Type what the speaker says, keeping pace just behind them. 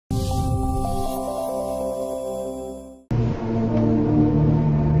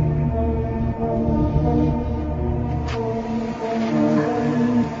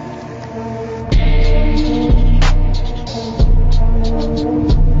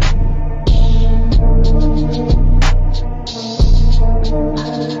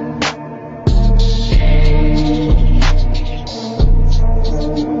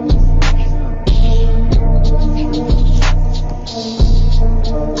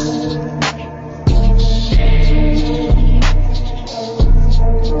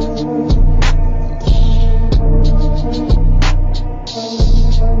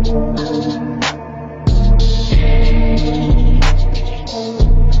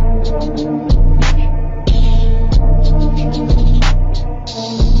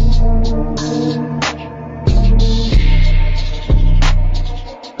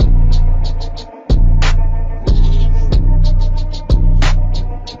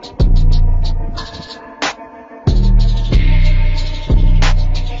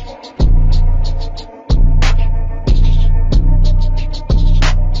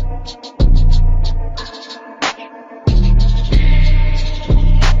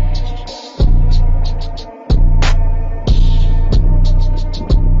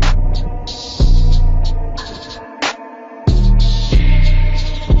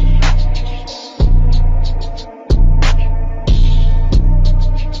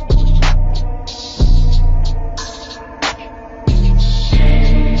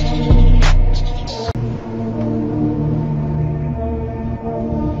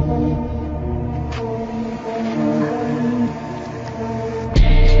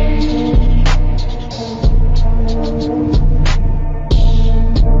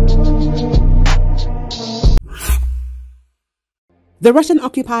The Russian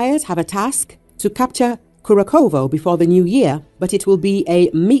occupiers have a task to capture Kurakovo before the new year, but it will be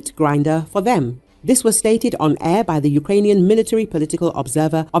a meat grinder for them. This was stated on air by the Ukrainian military political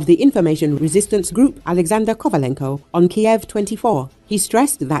observer of the information resistance group Alexander Kovalenko on Kiev 24. He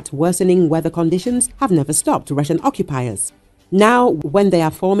stressed that worsening weather conditions have never stopped Russian occupiers. Now, when they are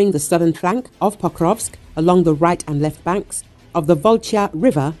forming the southern flank of Pokrovsk along the right and left banks of the Volcha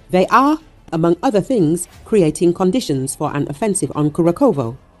River, they are, among other things, creating conditions for an offensive on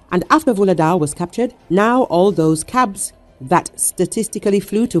Kurakovo. And after Vuhledar was captured, now all those cabs that statistically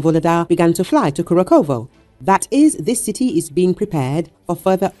flew to Vuhledar began to fly to Kurakovo. That is, this city is being prepared for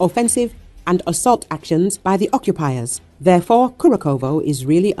further offensive and assault actions by the occupiers. Therefore, Kurakovo is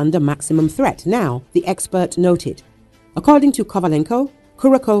really under maximum threat now, the expert noted. According to Kovalenko,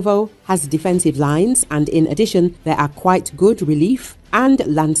 Kurakovo has defensive lines, and in addition, there are quite good relief and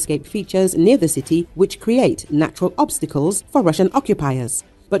landscape features near the city which create natural obstacles for Russian occupiers.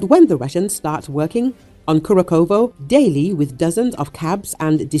 But when the Russians start working on Kurakovo daily with dozens of cabs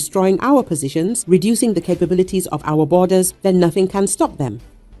and destroying our positions, reducing the capabilities of our borders, then nothing can stop them.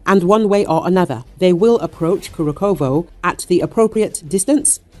 And one way or another, they will approach Kurakovo at the appropriate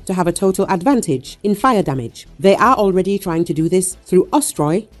distance to have a total advantage in fire damage. They are already trying to do this through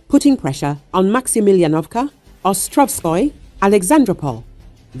Ostroy, putting pressure on Maximilianovka, Ostrovskoy, Alexandropol.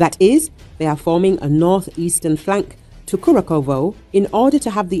 That is, they are forming a northeastern flank to Kurakovo in order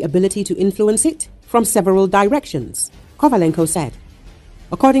to have the ability to influence it from several directions, Kovalenko said.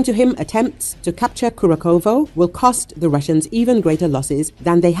 According to him, attempts to capture Kurakovo will cost the Russians even greater losses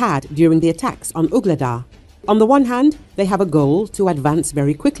than they had during the attacks on Vuhledar. On the one hand, they have a goal to advance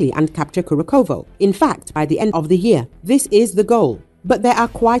very quickly and capture Kurakovo. In fact, by the end of the year, this is the goal. But there are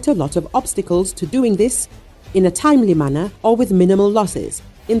quite a lot of obstacles to doing this in a timely manner or with minimal losses.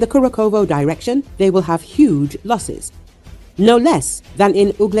 In the Kurakovo direction, they will have huge losses. No less than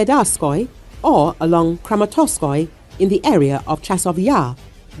in Ugledarskoy or along Kramatorskoy in the area of Chasov Yar.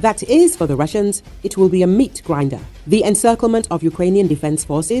 That is, for the Russians, it will be a meat grinder. The encirclement of Ukrainian defense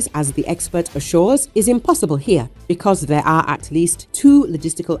forces, as the expert assures, is impossible here because there are at least 2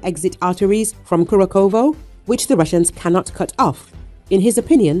 logistical exit arteries from Kurakovo, which the Russians cannot cut off. In his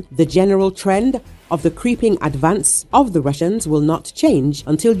opinion, the general trend of the creeping advance of the Russians will not change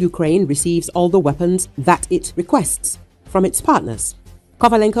until Ukraine receives all the weapons that it requests from its partners.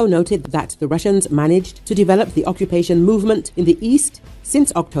 Kovalenko noted that the Russians managed to develop the occupation movement in the east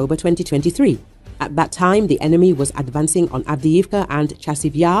since October 2023. At that time, the enemy was advancing on Avdiivka and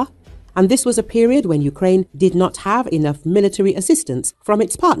Chasiv Yar, and this was a period when Ukraine did not have enough military assistance from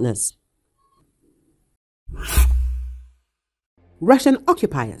its partners. Russian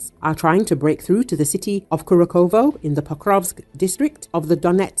occupiers are trying to break through to the city of Kurakovo in the Pokrovsk district of the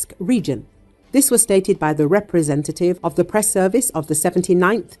Donetsk region. This was stated by the representative of the press service of the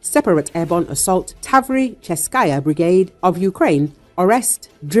 79th Separate Airborne Assault Tavry Cheskaya Brigade of Ukraine, Orest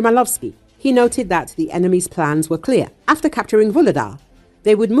Drimalovsky. He noted that the enemy's plans were clear. After capturing Vuhledar,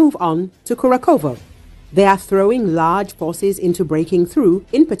 they would move on to Kurakovo. They are throwing large forces into breaking through,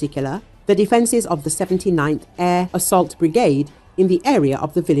 in particular, the defenses of the 79th Air Assault Brigade in the area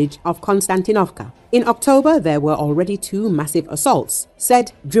of the village of Konstantinovka. In October, there were already 2 massive assaults,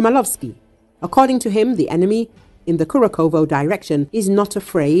 said Drimalovsky. According to him, the enemy in the Kurakovo direction is not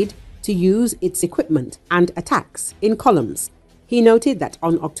afraid to use its equipment and attacks in columns. He noted that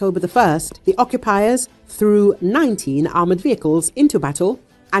on October the 1st, the occupiers threw 19 armored vehicles into battle,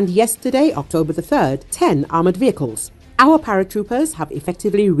 and yesterday, October the 3rd, 10 armored vehicles. Our paratroopers have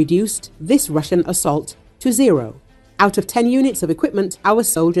effectively reduced this Russian assault to 0. Out of 10 units of equipment, our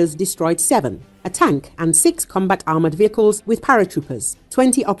soldiers destroyed 7, a tank and 6 combat armored vehicles with paratroopers.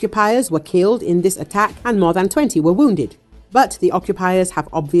 20 occupiers were killed in this attack and more than 20 were wounded. But the occupiers have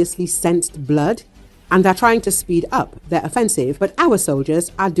obviously sensed blood and are trying to speed up their offensive, but our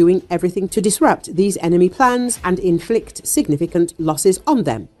soldiers are doing everything to disrupt these enemy plans and inflict significant losses on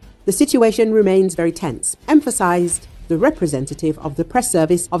them. The situation remains very tense, emphasized the representative of the press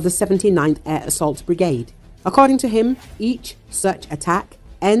service of the 79th Air Assault Brigade. According to him, each such attack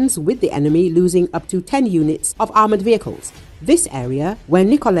ends with the enemy losing up to 10 units of armored vehicles. This area, where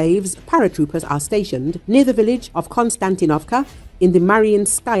Nikolaev's paratroopers are stationed near the village of Konstantinovka in the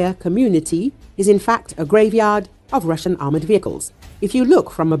Mariinskaya community, is in fact a graveyard of Russian armored vehicles. If you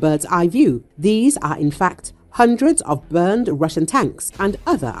look from a bird's eye view, these are in fact hundreds of burned Russian tanks and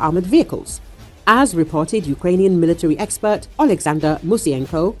other armored vehicles. As reported, Ukrainian military expert Alexander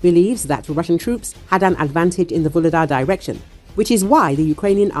Musienko believes that Russian troops had an advantage in the Vuhledar direction, which is why the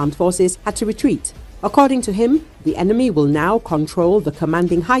Ukrainian armed forces had to retreat. According to him, the enemy will now control the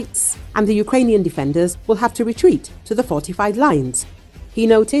commanding heights, and the Ukrainian defenders will have to retreat to the fortified lines. He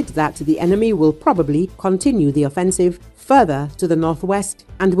noted that the enemy will probably continue the offensive further to the northwest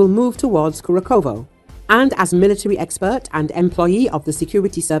and will move towards Kurakovo. And as military expert and employee of the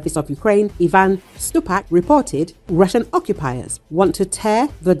Security Service of Ukraine, Ivan Stupak reported, Russian occupiers want to tear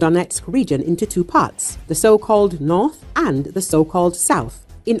the Donetsk region into two parts, the so-called north and the so-called south,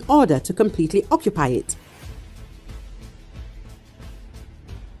 in order to completely occupy it